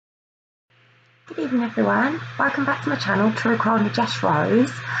Good evening, everyone. Welcome back to my channel, True Crime with Jess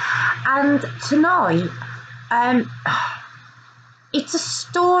Rose. And tonight, um, it's a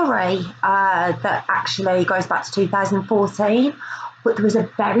story that actually goes back to 2014, but there was a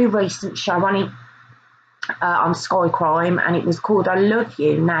very recent show on it on Sky Crime, and it was called "I Love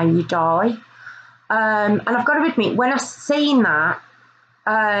You, Now You Die." And I've got to admit, when I seen that,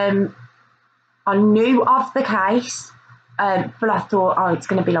 I knew of the case. But I thought, oh, it's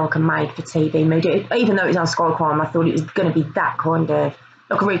going to be like a made-for-TV movie. Even though it was on Sky Crime, I thought it was going to be that kind of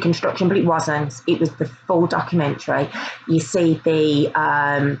like a reconstruction, but it wasn't. It was the full documentary. You see the,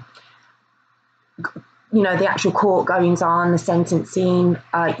 the actual court goings on, the sentencing.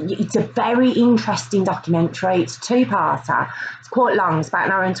 It's a very interesting documentary. It's a two-parter. It's quite long. It's about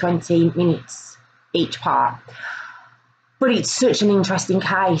an hour and 20 minutes each part. But it's such an interesting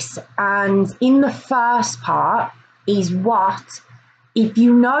case. And in the first part, is what, if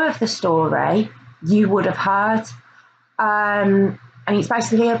you know of the story, you would have heard. And it's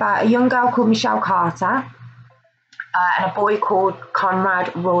basically about a young girl called Michelle Carter and a boy called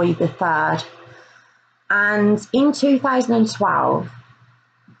Conrad Roy III. And in 2012,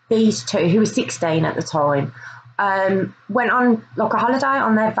 these two, who were 16 at the time, went on like a holiday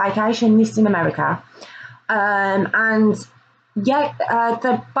on their vacation, this in America. They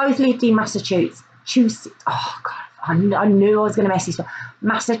both lived in Massachusetts. Oh, God. I knew I was going to mess this up.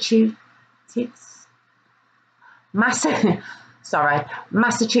 Massachusetts.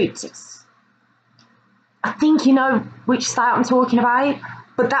 I think you know which state I'm talking about,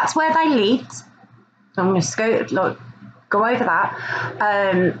 but that's where they lived. I'm going to go over that.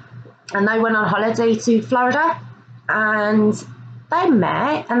 And they went on holiday to Florida, and they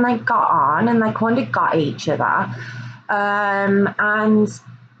met and they got on and they kind of got each other. And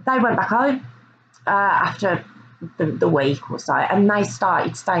they went back home after the week or so, and they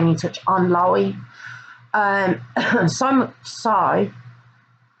started staying in touch online. So much so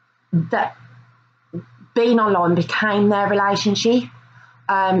that being online became their relationship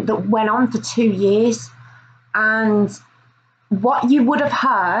that went on for 2 years. And what you would have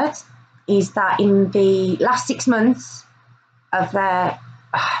heard is that in the last 6 months of their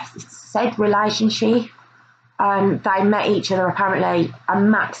said relationship, they met each other apparently a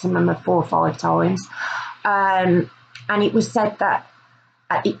maximum of 4 or 5 times. And it was said that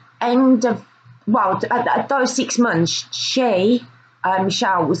at the end of, at those 6 months,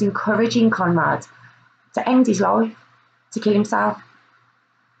 Michelle, was encouraging Conrad to end his life, to kill himself.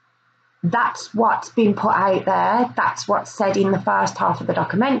 That's what's been put out there. That's what's said in the first half of the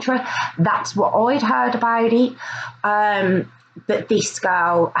documentary. That's what I'd heard about it, that this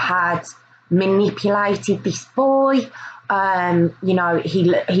girl had manipulated this boy. He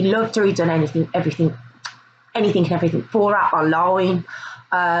loved her. He'd done anything and everything for her online.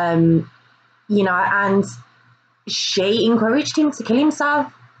 And she encouraged him to kill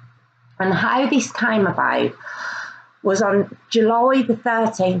himself. And how this came about was on July the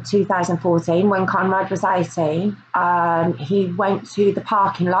 13th, 2014, when Conrad was 18. He went to the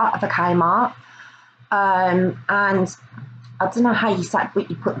parking lot of a Kmart. And I don't know how you said, but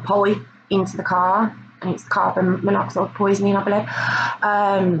you put the pipe into the car, and it's carbon monoxide poisoning, I believe.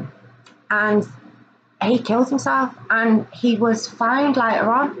 And he killed himself, and he was found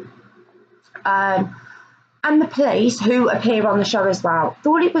later on. And the police, who appear on the show as well,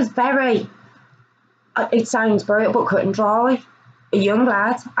 thought it was very, it sounds brutal but cut and dry. A young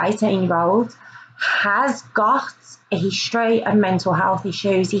lad, 18-year-old, has got a history of mental health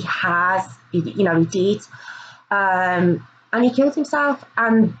issues. He did. And he killed himself,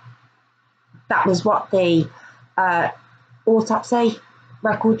 and that was what the autopsy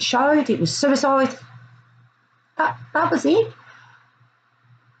record showed. It was suicide. That was it.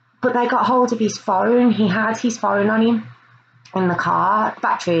 But they got hold of his phone. He had his phone on him in the car. The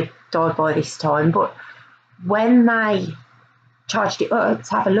battery had died by this time, but when they charged it up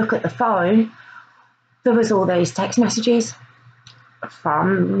to have a look at the phone, there was all these text messages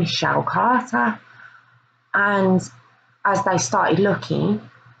from Michelle Carter. And as they started looking,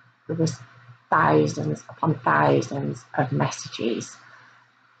 there was thousands upon thousands of messages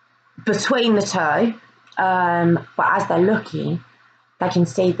between the two. But as they're looking, they can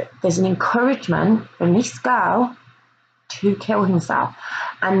see that there's an encouragement from this girl to kill himself.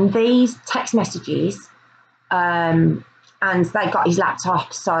 And these text messages, and they got his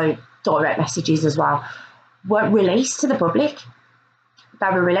laptop, so direct messages as well, were released to the public. They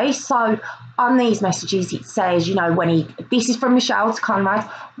were released. So on these messages, it says, this is from Michelle to Conrad,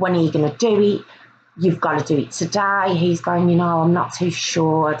 when are you going to do it? You've got to do it today. He's going, I'm not too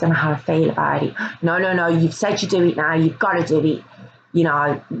sure. I don't know how I feel about it. No, you've said you do it now. You've got to do it. you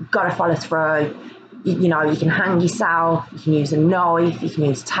know, got to follow through. You know, you can hang yourself, you can use a knife, you can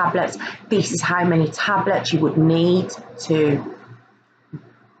use tablets. This is how many tablets you would need to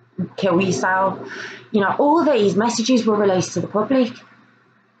kill yourself. You know, all these messages were released to the public,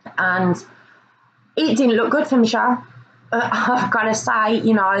 and it didn't look good for Michelle. I've got to say,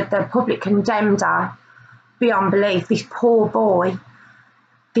 you know, the public condemned her beyond belief. This poor boy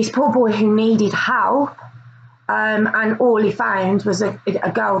who needed help, and all he found was a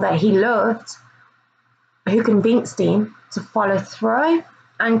girl that he loved, who convinced him to follow through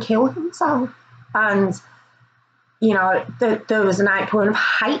and kill himself. And, you know, there was an outpouring of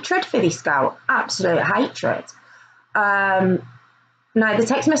hatred for this girl, absolute hatred. Now, the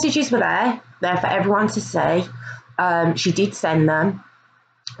text messages were there for everyone to see. She did send them.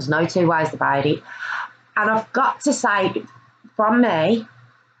 There's no two ways about it. And I've got to say, from me,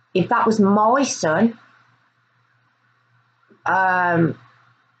 if that was my son,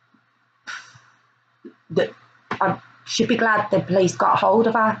 that I should be glad the police got hold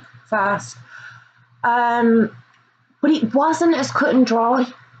of her first. But it wasn't as cut and dry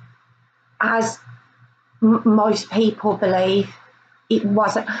as most people believe. It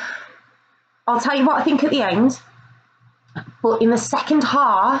wasn't. I'll tell you what I think at the end. But in the second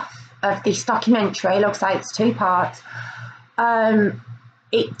half of this documentary, like I say, it's 2 parts,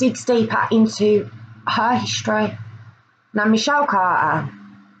 it digs deeper into her history. Now, Michelle Carter,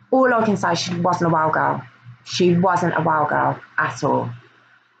 all I can say, she wasn't a well girl. She wasn't a well girl at all.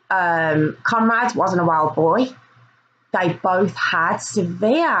 Conrad wasn't a well boy. They both had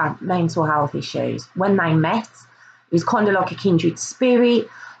severe mental health issues. When they met, it was kind of like a kindred spirit,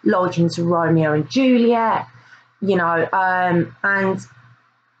 likened to Romeo and Juliet, you know, and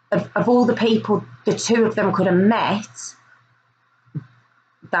of all the people the two of them could have met,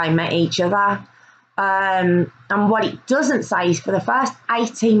 they met each other. And what it doesn't say is for the first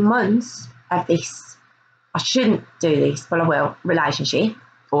 18 months of this, I shouldn't do this, but I will, relationship,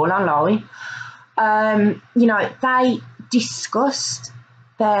 all online, you know, they discussed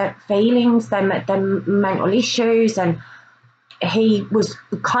their feelings, their mental issues, and he was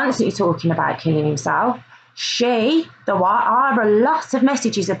constantly talking about killing himself. There are a lot of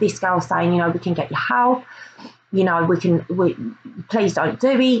messages of this girl saying, you know, we can get you help, you know, please don't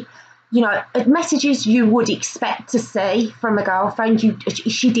do it. You know, messages you would expect to see from a girlfriend.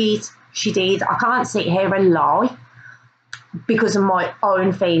 She did. I can't sit here and lie because of my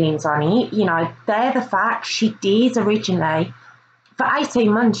own feelings on it. You know, they're the facts. She did originally, for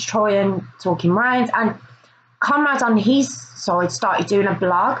 18 months, try and talk him round. And Conrad on his side started doing a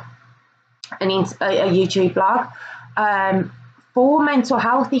blog, a YouTube blog, for mental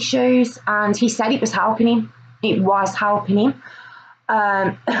health issues, and he said it was helping him. It was helping him.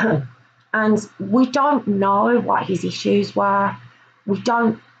 And we don't know what his issues were. We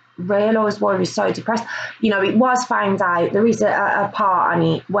don't realise why he was so depressed. You know, it was found out, there is a part on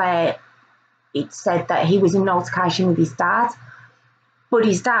it where it said that he was in an altercation with his dad, but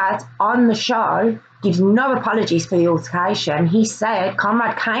his dad on the show gives no apologies for the altercation. He said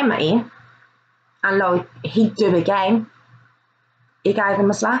Conrad came at him and like he'd do again. He gave him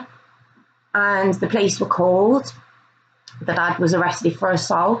a slap, and the police were called. The dad was arrested for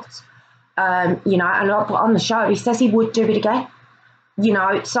assault. You know, and on the show he says he would do it again. You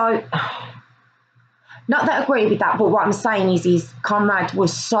know, so not that I agree with that, but what I'm saying is Conrad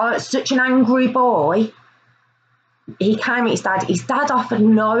was such an angry boy. He came at his dad. His dad offered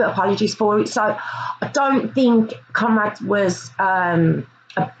no apologies for it. So I don't think Conrad was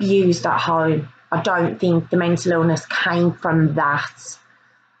abused at home. I don't think the mental illness came from that.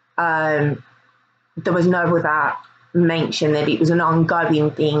 There was no other mention that it was an ongoing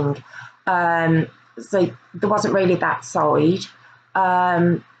thing. So there wasn't really that side.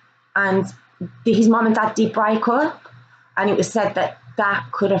 And his mum and dad did break up, and it was said that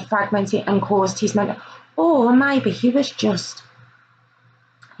that could have fragmented and caused his mental, or maybe he just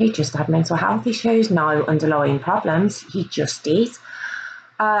had mental health issues, no underlying problems, he just did.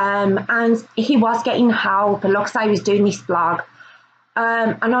 And he was getting help, and like I say, he was doing this blog,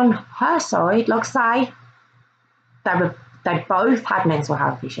 and on her side, like I say, they both had mental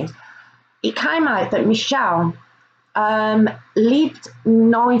health issues. It came out that Michelle lived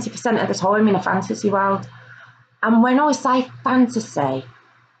 90% of the time in a fantasy world. And when I say fantasy,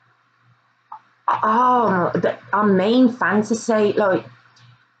 I mean fantasy. Like,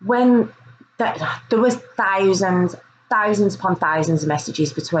 when there was thousands upon thousands of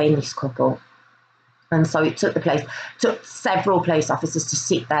messages between this couple. And so it took several police officers to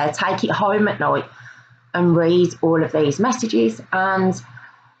sit there, take it home at night and read all of these messages. And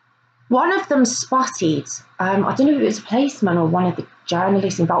one of them spotted, I don't know if it was a policeman or one of the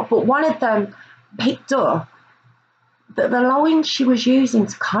journalists involved, but one of them picked up that the lines she was using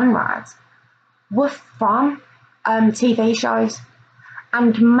to Conrad were from TV shows,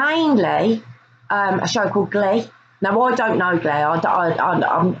 and mainly a show called Glee. Now, I don't know Glee.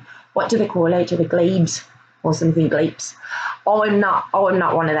 I'm, what do they call it? Do the Glebes or something? Gleeps. I'm not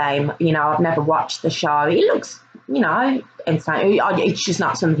one of them. You know, I've never watched the show. It looks, you know, insane. It's just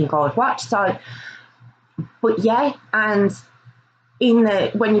not something I'd watch. So, but yeah, and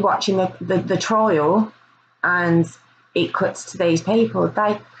when you're watching the trial, and it cuts to these people,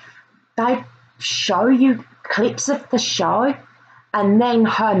 they show you clips of the show, and then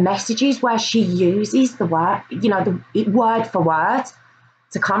her messages where she uses the word, you know, the word for word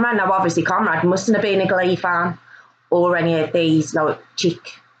to Conrad. Now, obviously, Conrad mustn't have been a Glee fan or any of these like chick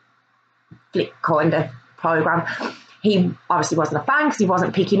flick kind of program. He obviously wasn't a fan because he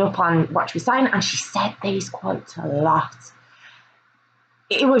wasn't picking up on what she was saying, and she said these quotes a lot.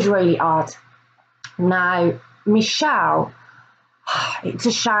 It was really odd. Now, Michelle, it's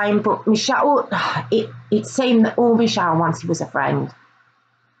a shame, but Michelle, it seemed that all Michelle wanted was a friend,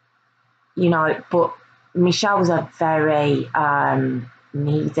 you know, but Michelle was a very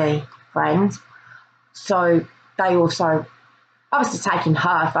needy friend. So they also, obviously taking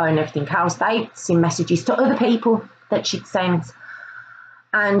her phone and everything else, they'd send messages to other people that she'd sent.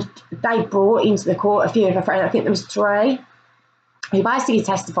 And they brought into the court a few of her friends, I think there was 3, who basically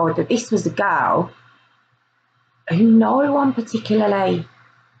testified that this was a girl who no one particularly,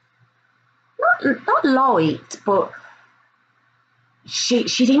 not liked, but she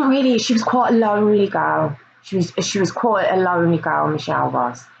didn't really, she was quite a lonely girl. She was quite a lonely girl, Michelle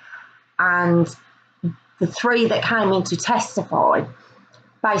was. And the 3 that came in to testify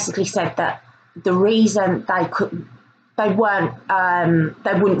basically said that the reason they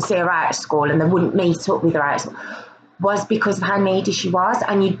wouldn't see her out of school and they wouldn't meet up with her out of school was because of how needy she was.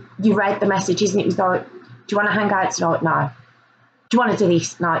 And you read the messages and it was like, do you want to hang out tonight? No. Do you want to do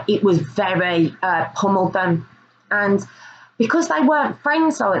this? No. It was very pummeled them. And because they weren't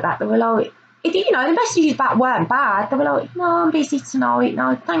friends like that, they were like, you know, the messages back weren't bad. They were like, no, I'm busy tonight.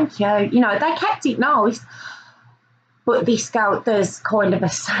 No, thank you. You know, they kept it nice. But this girl, there's kind of a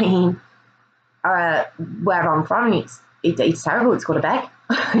saying where I'm from, it's terrible. It's called a beg.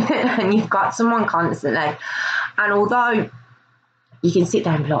 And you've got someone constantly. And although you can sit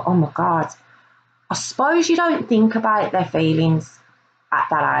there and be like, oh my God, I suppose you don't think about their feelings at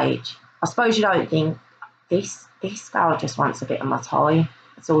that age. I suppose you don't think, this girl just wants a bit of my time.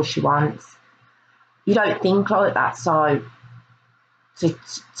 That's all she wants. You don't think like that. So to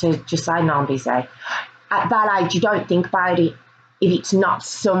just say, no, I'm busy. At that age, you don't think about it if it's not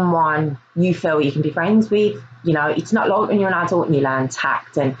someone you feel you can be friends with. You know, it's not like when you're an adult and you learn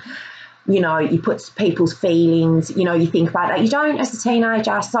tact and, you know, you put people's feelings, you know, you think about that. You don't as a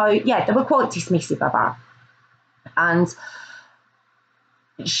teenager. So, yeah, they were quite dismissive of her. And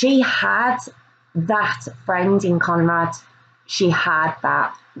she had that friend in Conrad. She had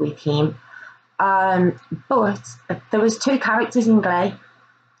that with him. But there was 2 characters in Glee.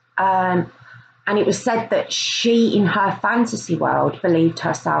 And it was said that she, in her fantasy world, believed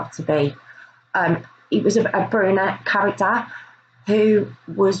herself to be, it was a brunette character who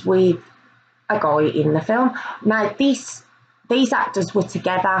was with a guy in the film. Now, these actors were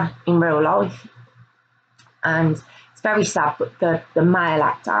together in real life, and it's very sad, but the male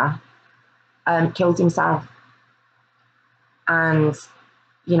actor killed himself, and,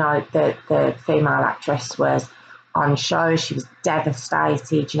 you know, the female actress was on show. She was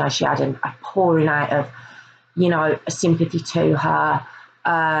devastated. You know, she had a pouring out of, you know, sympathy to her.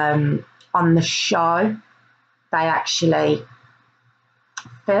 On the show, they actually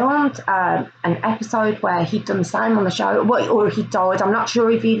filmed an episode where he'd done the same on the show, or he died. I'm not sure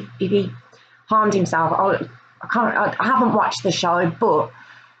if he harmed himself. I haven't watched the show, but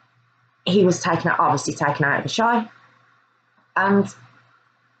he was obviously taken out of the show. And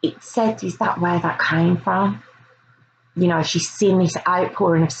it said, is that where that came from? You know, she's seen this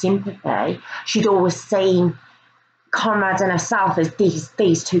outpouring of sympathy. She'd always seen Conrad and herself as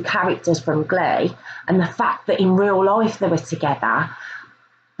these 2 characters from Glee, and the fact that in real life they were together,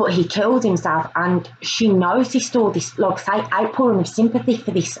 but he killed himself, and she noticed all this, like say, outpouring of sympathy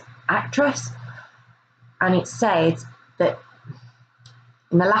for this actress. And it said that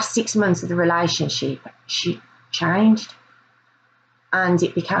in the last 6 months of the relationship, she changed, and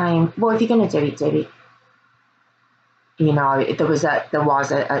it became, well, if you're going to do it, do it. You know, there was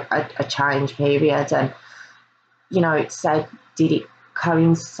a change period, and, you know, it said, did it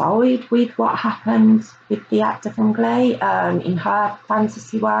coincide with what happened with the actor from Glee in her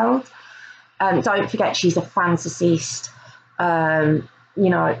fantasy world? Don't forget, she's a fantasist. You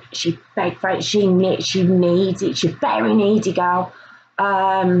know, she begged for it. She needs it. She's a very needy girl.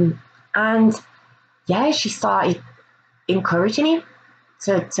 And yeah, she started encouraging him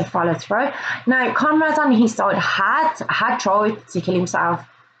to follow through. Now, Conrad on his side had tried to kill himself.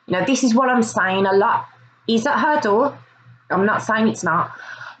 You know, this is what I'm saying. A lot is at her door. I'm not saying it's not,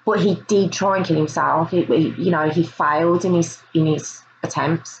 but he did try and kill himself. You know, he failed in his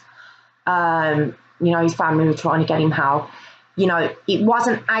attempts. You know, his family were trying to get him help. You know, it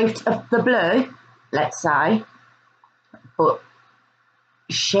wasn't out of the blue, let's say, but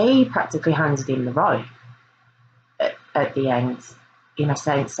she practically handed him the rope at the end, in a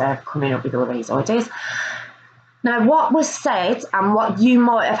sense of coming up with all these ideas. Now, what was said and what you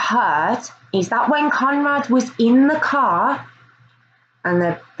might have heard is that when Conrad was in the car and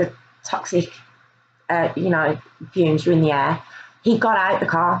the toxic, you know, fumes were in the air, he got out the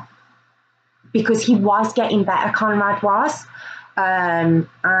car because he was getting better, Conrad was.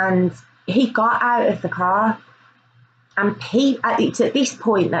 And he got out of the car. And it's at this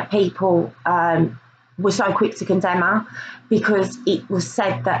point that people were so quick to condemn her, because it was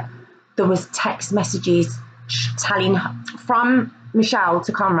said that there was text messages from Michelle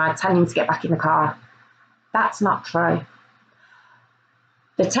to Conrad telling him to get back in the car. That's not true.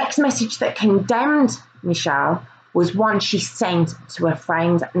 The text message that condemned Michelle was one she sent to a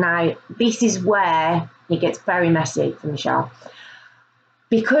friend. Now, this is where it gets very messy for Michelle.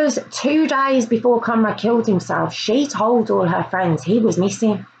 Because 2 days before Conrad killed himself, she told all her friends he was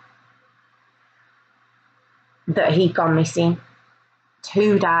missing. That he'd gone missing.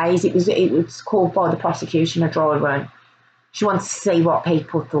 2 days. It was called by the prosecution a dry run. She wanted to see what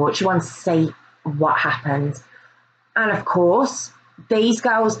people thought. She wanted to see what happened. And of course, these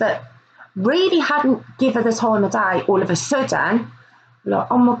girls that really hadn't given her the time of day, all of a sudden, like,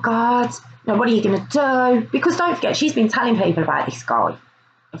 oh my God, now what are you going to do? Because don't forget, she's been telling people about this guy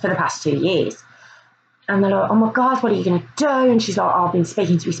for the past 2 years. And they're like, oh my God, what are you going to do? And she's like, oh, I've been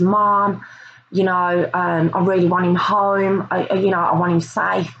speaking to his mom. You know, I really want him home. You know, I want him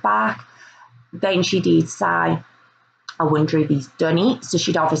safe back. Then she did say, I wonder if he's done it. So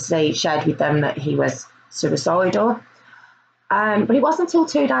she'd obviously shared with them that he was suicidal. But it wasn't until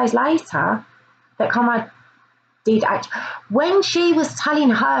 2 days later that Conrad did act. When she was telling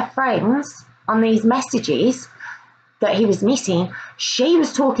her friends on these messages that he was missing, she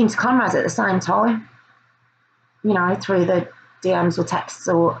was talking to Conrad at the same time. You know, through the DMs or texts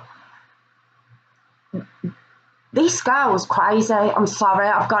or... This girl was crazy. I'm sorry,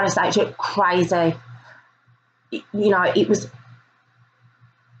 I've got to say, she was crazy. You know, it was...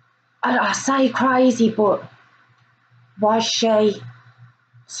 I say crazy, but was she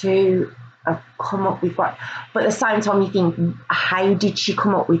to have come up with what? But at the same time, you think, how did she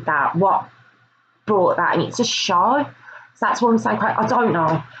come up with that? What brought that? And it's a show. So that's what I'm saying. I don't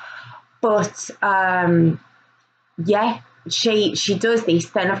know. But yeah, she does this.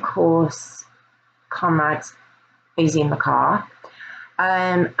 Then of course, Conrad is in the car,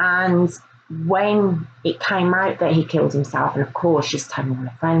 and when it came out that he killed himself, and of course she's telling all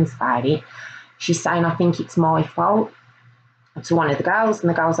her friends about it, she's saying, I think it's my fault, to one of the girls, and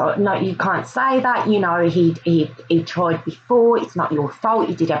the girls are like, no, you can't say that, you know, he tried before, it's not your fault,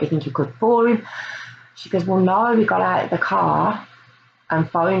 you did everything you could for him. She goes, well, no, we got out of the car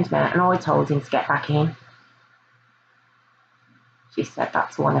and phoned me, and I told him to get back in. She said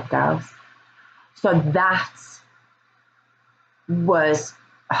that to one of the girls. So that was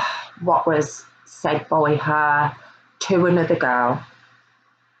what was said by her to another girl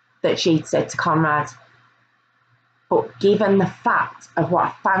that she'd said to Conrad. But given the fact of what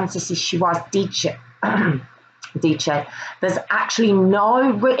a fantasy she was, did she? There's actually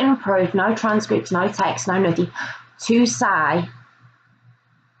no written proof, no transcripts, no text, no nothing to say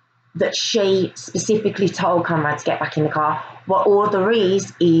that she specifically told Conrad to get back in the car. What all there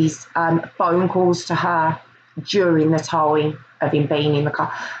is phone calls to her during the time of him being in the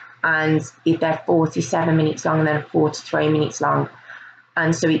car. And if they're 47 minutes long and then 43 minutes long.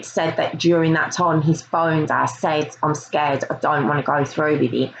 And so it said that during that time, his phone said, I'm scared, I don't want to go through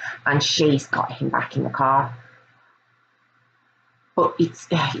with it. And she's got him back in the car. But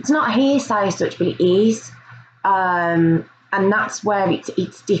it's not hearsay as such, but it is. And that's where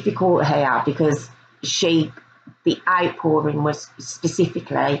it's difficult here, because the outpouring was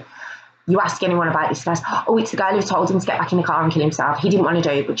specifically, you ask anyone about this guy, oh, it's the guy who told him to get back in the car and kill himself. He didn't want to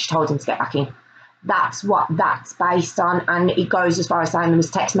do it, but she told him to get back in. That's what that's based on. And it goes as far as saying there was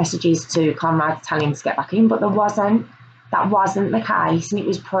text messages to Conrad telling him to get back in, but there wasn't. That wasn't the case, and it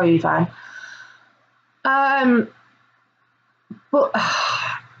was proven. But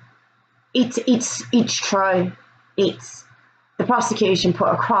It's true. It's the prosecution put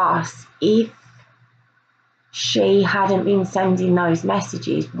across, if she hadn't been sending those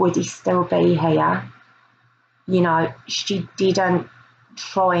messages, would he still be here? You know, she didn't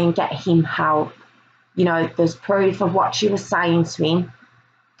try and get him help. You know, there's proof of what she was saying to him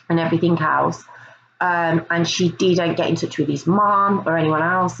and everything else. And she didn't get in touch with his mom or anyone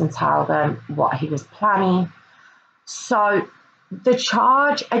else and tell them what he was planning. So the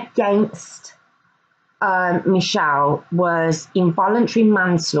charge against Michelle was involuntary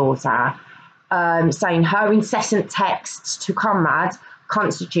manslaughter, saying her incessant texts to comrades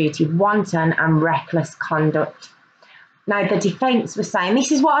constituted wanton and reckless conduct. Now, the defence was saying,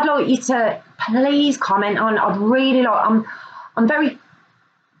 this is what I'd like you to please comment on. I'd really like, I'm very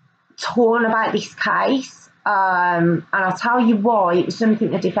torn about this case, and I'll tell you why. It was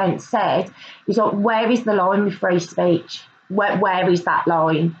something the defence said. It was like, where is the line with free speech? Where is that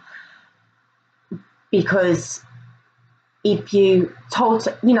line? Because if you told,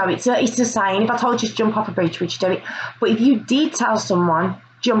 you know, it's a saying, if I told you to jump off a bridge, would you do it? But if you did tell someone,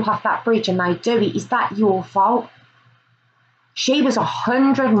 jump off that bridge and they do it, is that your fault? She was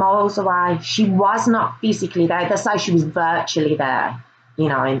 100 miles away. She was not physically there. They say she was virtually there, you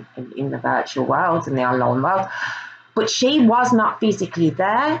know, in the virtual world and the online world. But she was not physically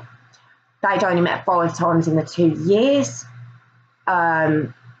there. They'd only met 5 times in the 2 years.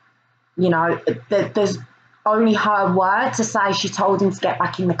 You know, there's only her word to say she told him to get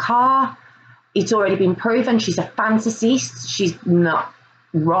back in the car. It's already been proven she's a fantasist. She's not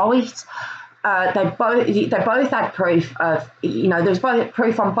right. They both had proof of, you know, there was both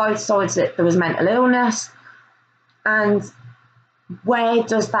proof on both sides that there was mental illness. And where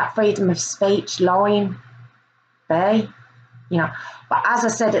does that freedom of speech line be? You know, but as I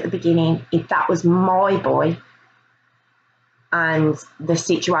said at the beginning, if that was my boy and the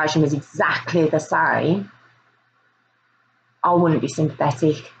situation was exactly the same, I wouldn't be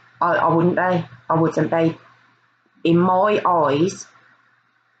sympathetic. I wouldn't be. I wouldn't be. In my eyes,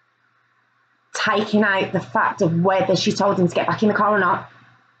 taking out the fact of whether she told him to get back in the car or not,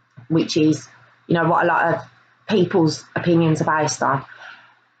 which is, you know, what a lot of people's opinions are based on,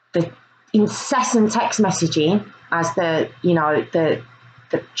 the incessant text messaging, as the, you know, the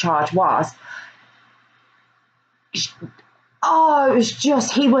charge was, it was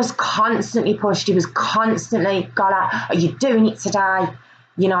just, he was constantly pushed. He was constantly got out, are you doing it today?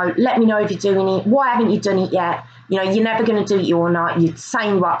 You know, let me know if you're doing it. Why haven't you done it yet? You know, you're never going to do it or not. You're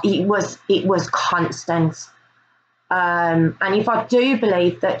saying what, it was constant. And if I do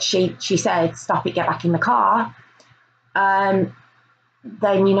believe that she said, stop it, get back in the car, then,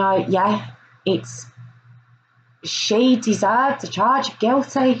 you know, yeah, she deserved the charge of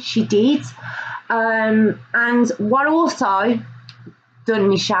guilty. She did. And what also done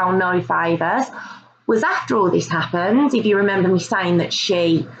Michelle no favours was, after all this happened, if you remember me saying that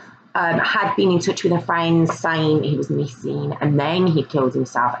she had been in touch with her friends saying he was missing, and then he killed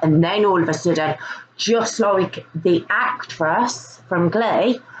himself, and then all of a sudden, just like the actress from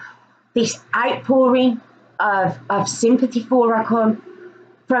Glee, this outpouring of sympathy for her come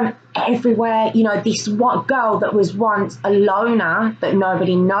from everywhere. You know, this one girl that was once a loner that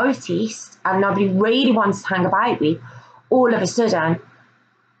nobody noticed and nobody really wants to hang about with, all of a sudden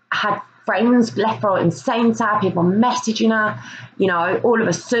had friends left, right and centre, people messaging her. You know, all of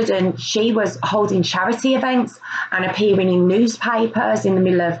a sudden she was holding charity events and appearing in newspapers in the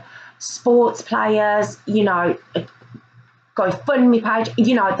middle of sports players, you know, GoFundMe page,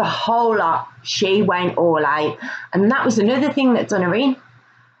 you know, the whole lot. She went all out. And that was another thing that done her in,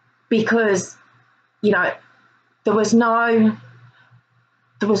 because, you know, there was no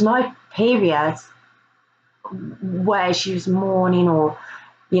period where she was mourning or,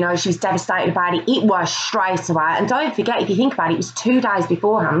 you know, she was devastated about it. It was straight away. And don't forget, if you think about it, it was 2 days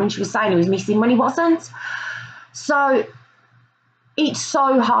beforehand when she was saying he was missing when he wasn't. So it's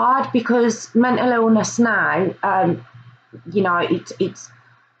so hard, because mental illness now, you know, it's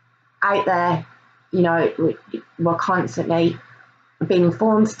out there. You know, we're constantly being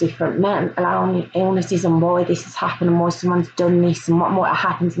informed of different mental illnesses and why this has happened and why someone's done this and what might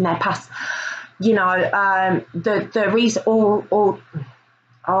have happened in their past. You know, there is all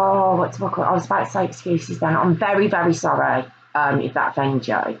what's my call? I was about to say excuses then. I'm very, very sorry if that offends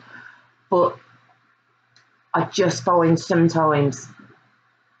you. But I just find sometimes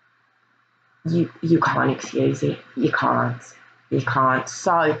you can't excuse it. You can't.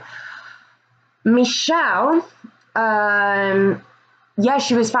 So Michelle, yeah,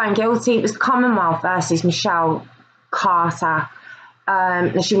 she was found guilty. It was Commonwealth versus Michelle Carter.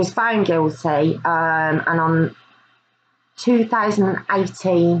 She was found guilty, and on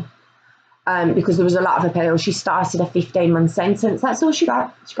 2018, because there was a lot of appeal. She started a 15-month sentence. That's all she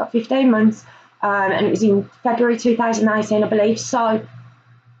got. She got 15 months, and it was in February 2018, I believe. So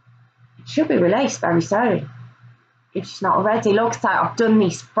she'll be released very soon if she's not already. Like I say, I've done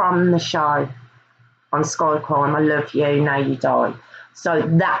this from the show on Sky Crime. I Love You, Now You Die. So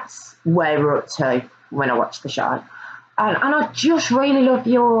that's where we're up to when I watch the show. And I just really love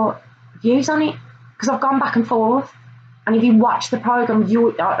your views on it, because I've gone back and forth. And if you watch the programme, you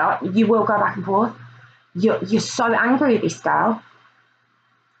will go back and forth. You're so angry at this girl.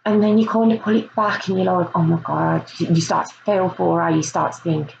 And then you kind of pull it back and you're like, oh my God. You start to feel for her. You start to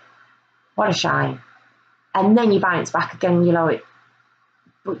think, what a shame. And then you bounce back again and you're like,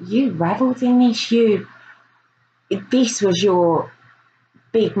 but you revelled in this. This was your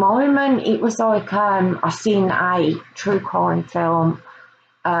big moment. It was like, I seen a true crime film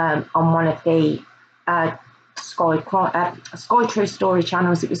on one of the Sky True Story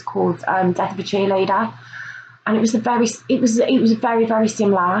channels. It was called Death of a Cheerleader, and it was very, very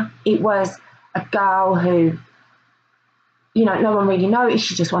similar. It was a girl who, no one really noticed.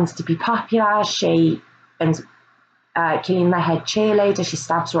 She just wanted to be popular. She ends killing the head cheerleader. She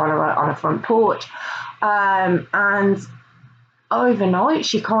stabs her on a front porch, and overnight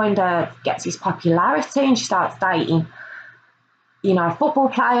she kind of gets this popularity and she starts dating, a football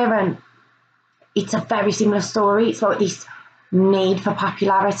player, and it's a very similar story. It's like this need for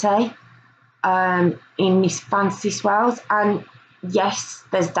popularity in this fantasy world. And yes,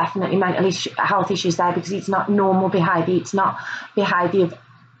 there's definitely mental health issues there, because it's not normal behaviour. It's not behaviour of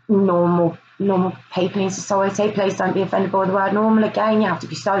normal people in society. Please don't be offended by the word normal again. You have to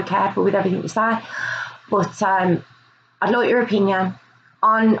be so careful with everything you say. But I'd like your opinion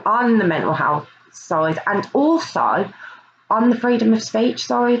on the mental health side, and also on the freedom of speech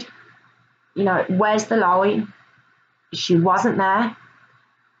side. Where's the line? She wasn't there.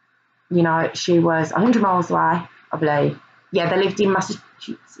 She was 100 miles away, I believe. Yeah, they lived in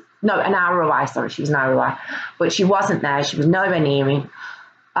Massachusetts. No, an hour away. Sorry, she was an hour away. But she wasn't there. She was nowhere near him.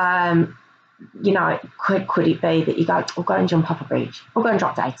 Could it be that you go and jump off a bridge, or go and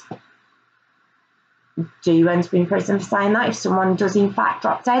drop dead? Do you end up in prison for saying that if someone does in fact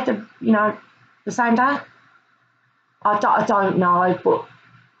drop dead, the same day? I don't know, but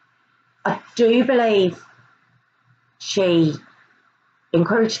I do believe she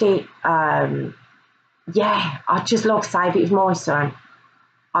encouraged it. I'd just like to say, if it was my son,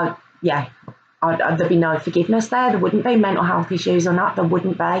 there'd be no forgiveness there. There wouldn't be mental health issues or not. There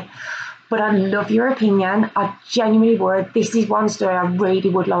wouldn't be. But I love your opinion. I genuinely would. This is one story I really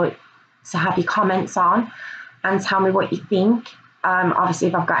would like to have your comments on and tell me what you think. Obviously,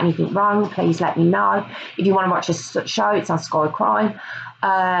 if I've got anything wrong, please let me know. If you want to watch a show, it's on Sky Crime.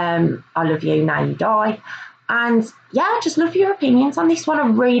 I Love You, Now You Die. And yeah, just love your opinions on this one. I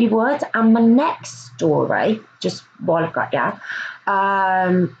really would. And my next story, just while I've got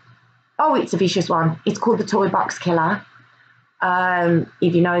it's a vicious one. It's called The Toy Box Killer.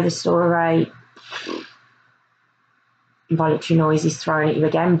 If you know the story, involuntary noises thrown at you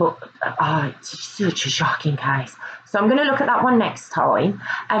again, but it's such a shocking case. So I'm going to look at that one next time.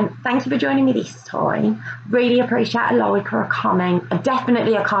 Thank you for joining me this time. Really appreciate a like or a comment,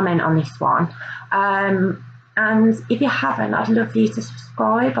 definitely a comment on this one. And if you haven't, I'd love for you to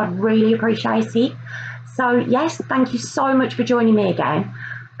subscribe. I'd really appreciate it. So yes, thank you so much for joining me again,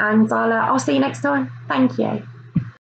 and I'll see you next time. Thank you.